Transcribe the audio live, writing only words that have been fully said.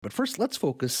But first, let's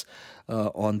focus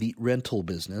on the rental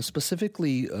business,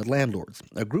 specifically landlords.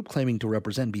 A group claiming to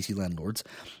represent BC landlords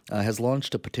has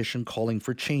launched a petition calling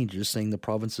for changes, saying the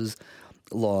province's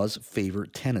laws favor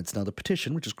tenants. Now, the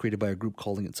petition, which is created by a group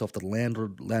calling itself the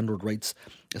Landlord Rights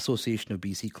Association of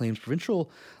BC, claims provincial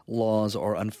laws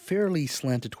are unfairly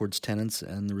slanted towards tenants,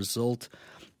 and the result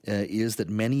is that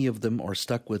many of them are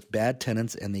stuck with bad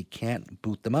tenants and they can't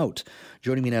boot them out.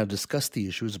 Joining me now to discuss the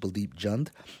issue is Baldeep Jund,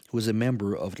 who is a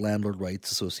member of Landlord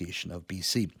Rights Association of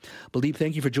BC. Baldeep,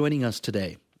 thank you for joining us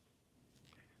today.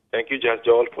 Thank you, Judge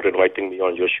Joel, for inviting me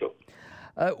on your show.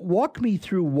 Walk me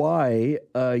through why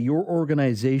your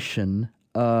organization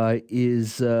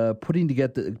is putting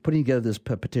together this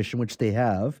petition, which they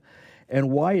have,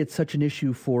 and why it's such an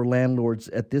issue for landlords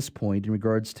at this point in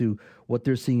regards to what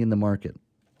they're seeing in the market.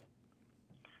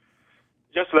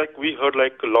 Just like we heard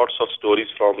lots of stories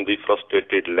from the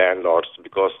frustrated landlords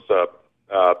because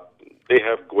they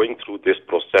have going through this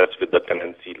process with the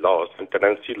tenancy laws, and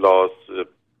tenancy laws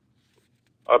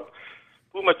are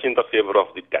too much in the favor of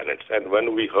the tenants. And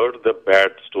when we heard the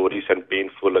bad stories and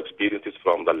painful experiences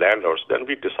from the landlords, then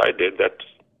we decided that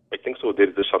I think so there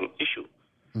is some issue.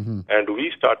 Mm-hmm. And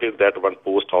we started that one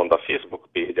post on the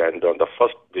Facebook page, and on the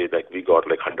first day, we got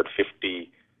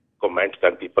 150 comments,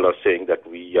 and people are saying that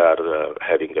we are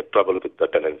having a trouble with the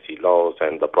tenancy laws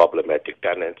and the problematic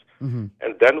tenants. Mm-hmm.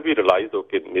 And then we realized,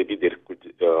 okay, maybe there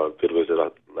was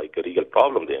a real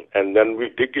problem there. And then we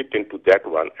dig it into that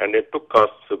one, and it took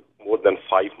us more than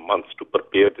 5 months to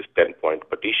prepare this 10-point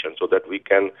petition so that we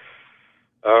can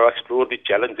explore the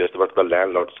challenges that the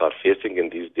landlords are facing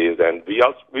in these days. And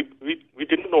we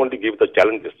didn't only give the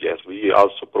challenges, yes, we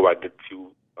also provided few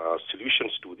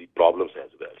solutions to the problems as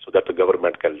well, so that the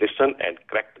government can listen and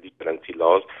correct the tenancy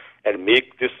laws and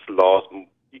make these laws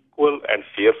equal and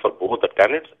fair for both the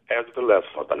tenants as well as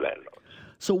for the landlords.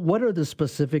 So what are the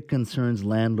specific concerns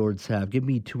landlords have? Give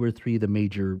me 2 or 3 of the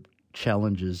major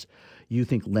challenges you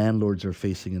think landlords are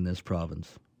facing in this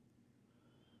province.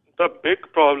 The big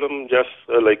problem, just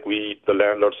the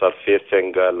landlords are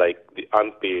facing, the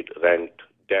unpaid rent,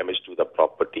 damage to the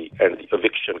property, and the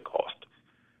eviction cost.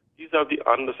 These are the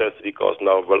unnecessary costs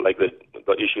now. Well,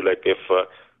 the issue, if a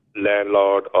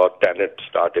landlord or tenant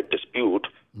start a dispute,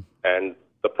 and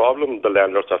the problem the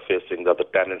landlords are facing that the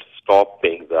tenants stop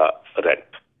paying the rent,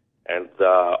 and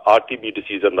the RTB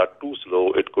decisions are too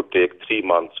slow. It could take 3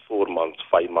 months, 4 months,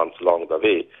 5 months along the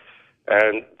way,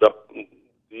 and the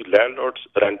landlord's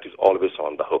rent is always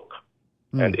on the hook.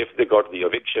 And if they got the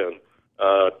eviction,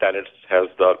 tenants has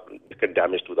the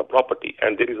damage to the property,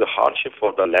 and there is a hardship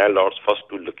for the landlords first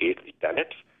to locate the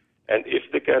tenants, and if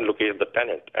they can locate the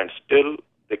tenant, and still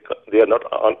they are not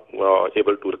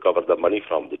able to recover the money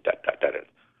from the tenant.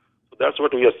 So that's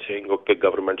what we are saying. Okay,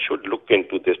 government should look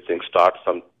into this thing, start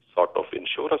some sort of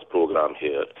insurance program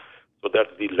here, so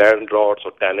that the landlords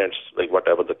or tenants,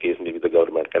 whatever the case may be, the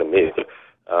government can make,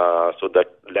 so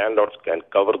that landlords can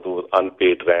cover those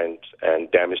unpaid rents and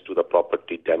damage to the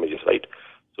property damages, right?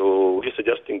 So we're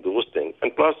suggesting those things.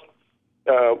 And plus,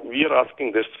 we are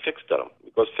asking this fixed term,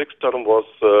 because fixed term was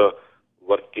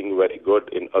working very good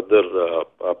in other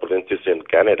provinces in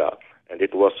Canada, and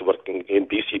it was working in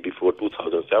BC before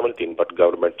 2017, but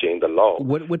government changed the law.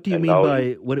 What do you mean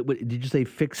by, what did you say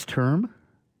fixed term?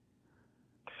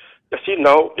 See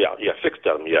now, fixed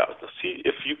term. Yeah, see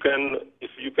if you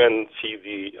can see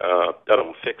the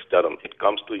term fixed term, it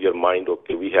comes to your mind.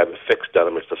 Okay, we have a fixed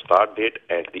term. It's the start date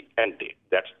and the end date.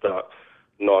 That's the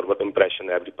normal impression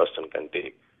every person can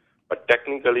take. But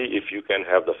technically, if you can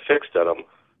have the fixed term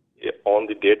on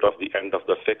the date of the end of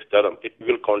the fixed term, it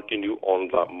will continue on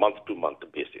the month-to-month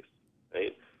basis,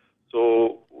 right?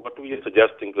 So what we are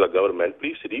suggesting to the government,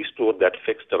 please restore that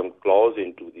fixed term clause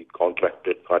into the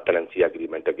contracted tenancy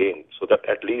agreement again, so that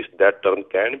at least that term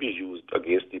can be used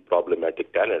against the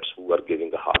problematic tenants who are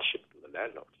giving a hardship to the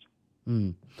landlords.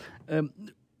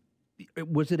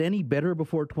 Was it any better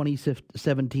before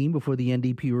 2017, before the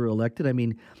NDP were elected? I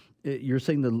mean, you're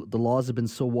saying the laws have been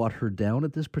so watered down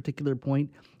at this particular point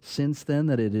since then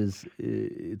that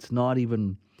it's not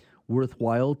even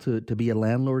worthwhile to be a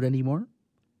landlord anymore?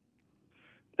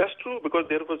 That's true, because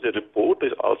there was a report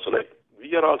is also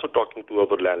we are also talking to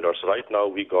our landlords. Right now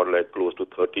we got close to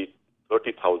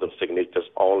 30,000 signatures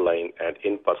online and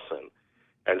in person.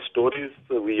 And stories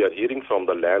we are hearing from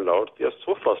the landlords, they are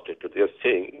so frustrated. They are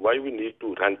saying, why we need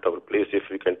to rent our place if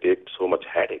we can take so much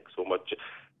headache, so much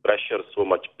pressure, so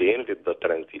much pain with the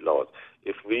tenancy laws.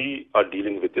 If we are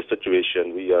dealing with this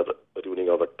situation, we are ruining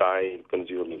our time,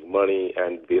 consuming money,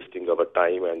 and wasting our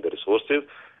time and the resources.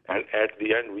 And at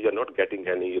the end, we are not getting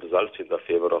any results in the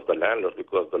favor of the landlord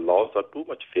because the laws are too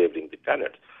much favoring the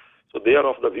tenants. So they are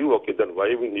of the view, okay, then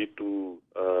why we need to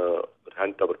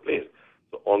rent our place?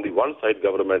 So on the one side,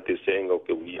 government is saying,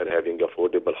 okay, we are having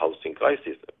affordable housing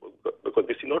crisis, because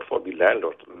this is not for the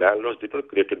landlords. Landlords did not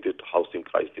create this housing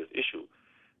crisis issue.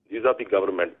 These are the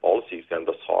government policies and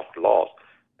the soft laws,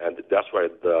 and that's why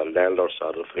the landlords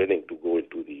are refraining to go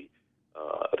into the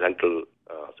rental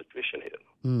situation here.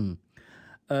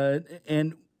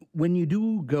 And when you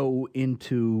do go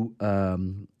into,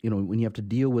 when you have to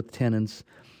deal with tenants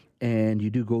and you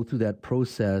do go through that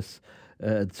process,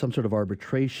 some sort of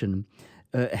arbitration,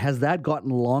 has that gotten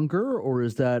longer, or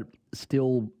is that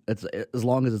still as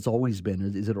long as it's always been?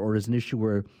 Is it, or is it an issue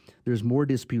where there's more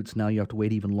disputes now, you have to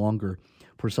wait even longer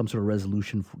for some sort of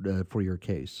resolution for your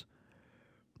case?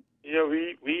 Yeah,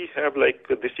 we have,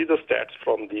 this is the stats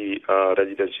from the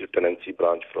residential tenancy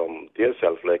branch from their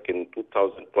self, like in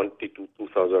 2020 to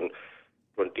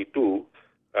 2022,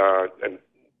 and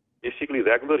basically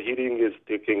regular hearing is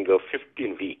taking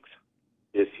 15 weeks,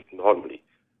 normally.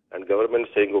 And government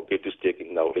is saying, okay, it is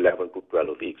taking now 11 to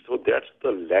 12 weeks. So that's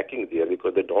the lacking there,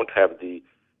 because they don't have the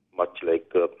much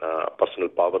personal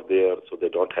power there, so they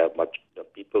don't have much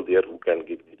people there who can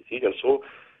give the decision. So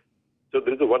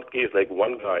there is one case,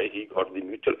 one guy, he got the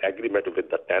mutual agreement with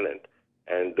the tenant,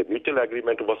 and the mutual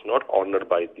agreement was not honored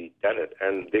by the tenant,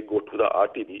 and they go to the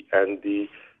RTB, and the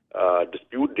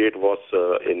dispute date was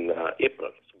in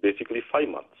April, so basically 5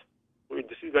 months. So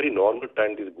this is very normal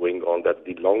trend is going on, that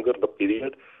the longer the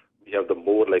period, we have the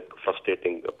more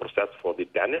frustrating process for the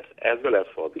tenants as well as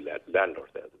for the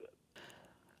landlords as well.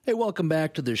 Hey, welcome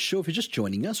back to the show. If you're just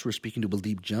joining us, we're speaking to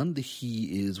Baldeep Jand.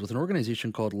 He is with an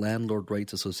organization called Landlord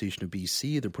Rights Association of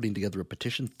BC. They're putting together a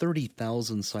petition,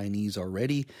 30,000 signees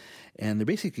already, and they're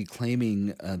basically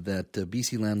claiming that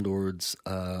BC landlords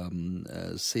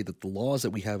say that the laws that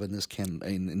we have in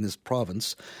this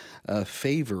province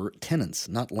favor tenants,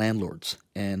 not landlords,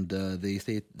 and they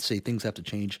say things have to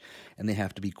change and they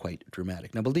have to be quite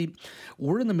dramatic. Now, Baldeep,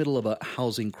 we're in the middle of a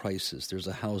housing crisis. There's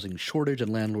a housing shortage,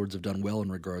 and landlords have done well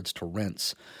in regards to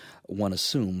rents, one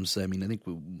assumes. I think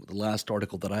the last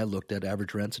article that I looked at,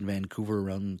 average rents in Vancouver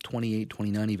around $28,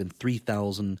 $29, even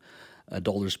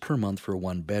 $3,000 per month for a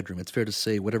one-bedroom. It's fair to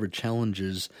say whatever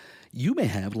challenges you may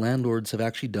have, landlords have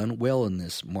actually done well in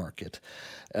this market.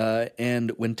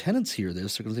 And when tenants hear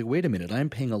this, they're going to say, wait a minute, I'm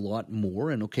paying a lot more,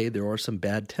 and okay, there are some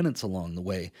bad tenants along the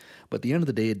way. But at the end of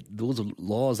the day, those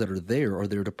laws that are there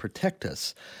to protect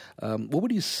us. What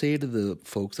would you say to the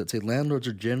folks that say landlords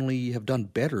are generally have done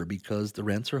better because the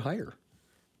rents are higher?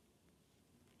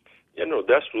 Yeah, no,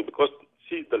 that's true, because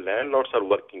see, the landlords are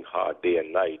working hard day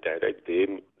and night, right? They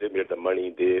made the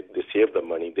money, they saved the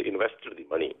money, they invested the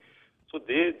money. So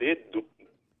they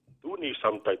do need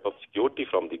some type of security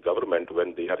from the government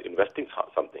when they are investing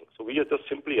something. So we are just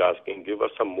simply asking, give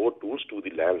us some more tools to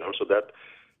the landlords so that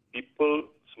people,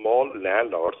 small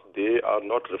landlords, they are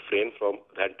not refrained from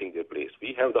renting their place.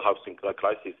 We have the housing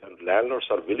crisis, and landlords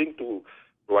are willing to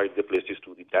provide the places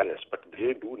to the tenants, but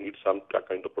they do need some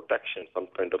kind of protection, some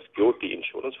kind of security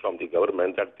insurance from the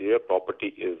government that their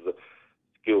property is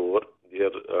secure, their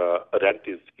rent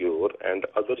is secure, and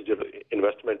other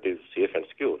investment is safe and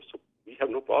secure. So we have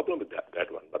no problem with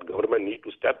that one. But government need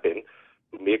to step in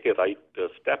to make a right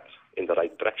steps in the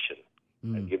right direction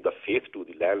and give the faith to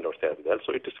the landlords as well.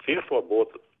 So it is fair for both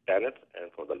tenants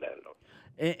and for the landlord.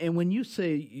 And when you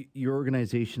say your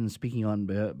organization is speaking on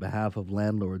behalf of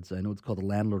landlords, I know it's called the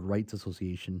Landlord Rights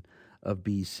Association of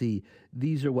BC.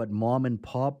 These are what, mom and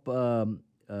pop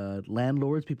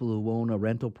landlords, people who own a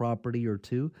rental property or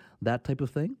two, that type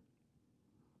of thing?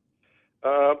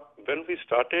 When we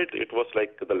started, it was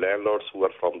the landlords who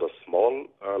are from the small,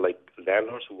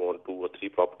 landlords who own 2 or 3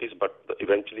 properties, but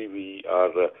eventually we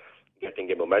are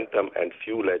getting a momentum, and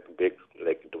few big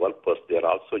developers, they are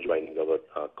also joining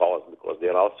our cause, because they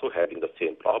are also having the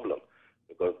same problem,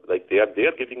 because they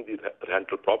are giving the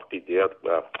rental property, they are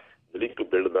willing to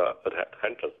build the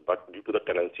rentals, but due to the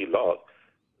tenancy laws,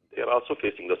 they are also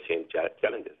facing the same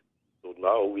challenges. So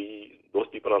now those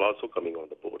people are also coming on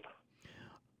the board.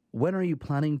 When are you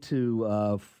planning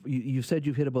to, you said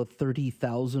you've hit about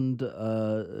 30,000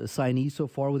 signees so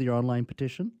far with your online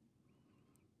petition?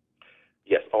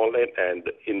 Yes, online and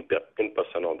in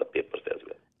person on the papers as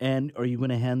well. And are you going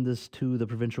to hand this to the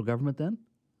provincial government then?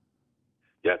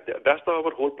 Yeah, that's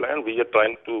our whole plan. We are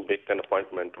trying to make an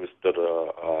appointment with Mr.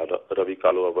 Ravi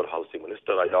Kalu, our housing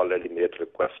minister. I already made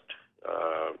request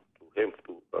to him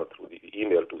through the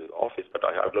email to his office, but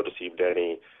I have not received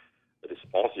any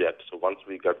response yet. So once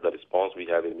we get the response, we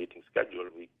have a meeting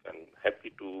scheduled. We can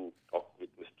happy to talk with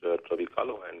Mr. Ravi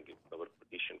Kalu and give our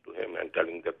petition to him and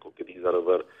telling that, okay, these are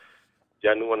our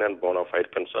genuine and bona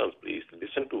fide concerns, please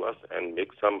listen to us and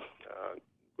make some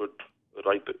good,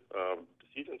 right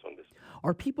decisions on this.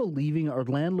 Are people leaving? Are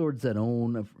landlords that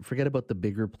own, forget about the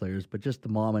bigger players, but just the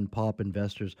mom and pop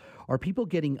investors, are people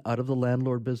getting out of the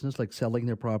landlord business, like selling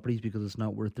their properties because it's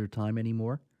not worth their time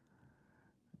anymore?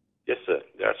 Yes, sir.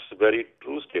 That's a very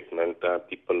true statement.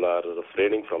 People are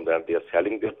refraining from that. They are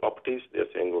selling their properties. They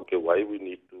are saying, okay, why we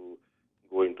need to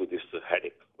go into this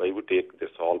headache? Why we take this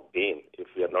all pain if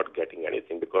we are not getting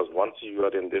anything? Because once you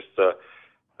are in this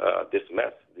this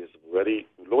mess, there's very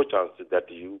low chances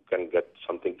that you can get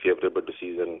something favorable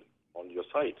decision on your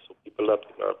side. So people are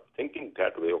thinking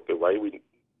that way. Okay, why we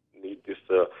need this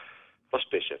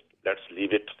frustration? Let's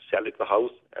leave it, sell it the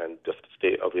house, and just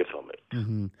stay away from it.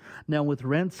 Mm-hmm. Now, with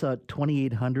rents at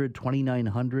 $2,800,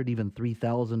 $2,900, even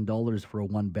 $3,000 for a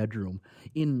one-bedroom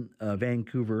in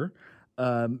Vancouver,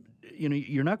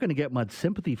 you're not going to get much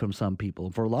sympathy from some people.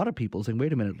 For a lot of people, saying,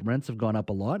 "Wait a minute, rents have gone up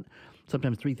a lot."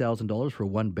 Sometimes $3,000 for a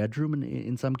one-bedroom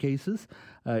in some cases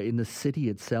in the city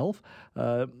itself.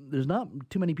 There's not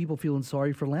too many people feeling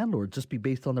sorry for landlords, just be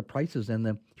based on the prices and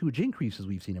the huge increases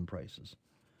we've seen in prices.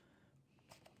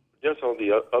 Just on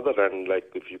the other end,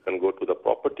 like if you can go to the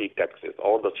property taxes,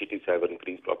 all the cities have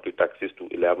increased property taxes to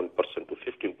 11% to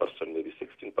 15%, maybe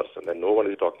 16%, and no one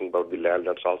is talking about the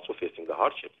landlords also facing the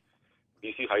hardships.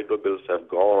 BC hydro bills have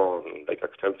gone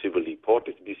extensively.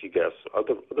 Portage, BC gas,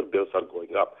 other bills are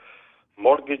going up.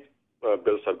 Mortgage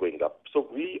bills are going up. So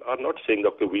we are not saying,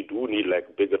 okay, we do need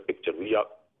bigger picture.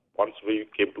 Once we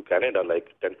came to Canada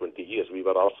 10, 20 years, we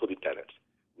were also the tenants.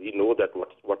 We know that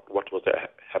what was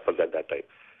happened at that time.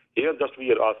 Here, just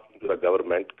we are asking to the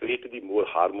government, create the more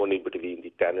harmony between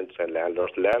the tenants and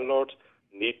landlords. Landlords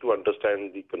need to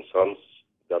understand the concerns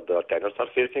that the tenants are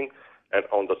facing, and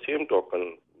on the same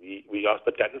token, we ask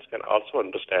the tenants can also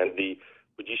understand the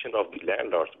position of the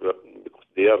landlords because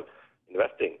they are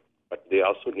investing, but they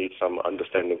also need some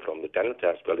understanding from the tenants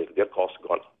as well. If their costs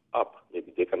gone up,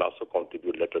 maybe they can also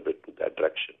contribute a little bit to that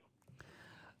direction.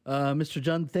 Mr.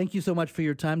 Jund, thank you so much for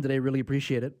your time today. Really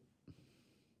appreciate it.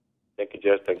 Thank you,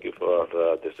 Jess. Thank you for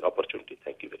this opportunity.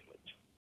 Thank you very much.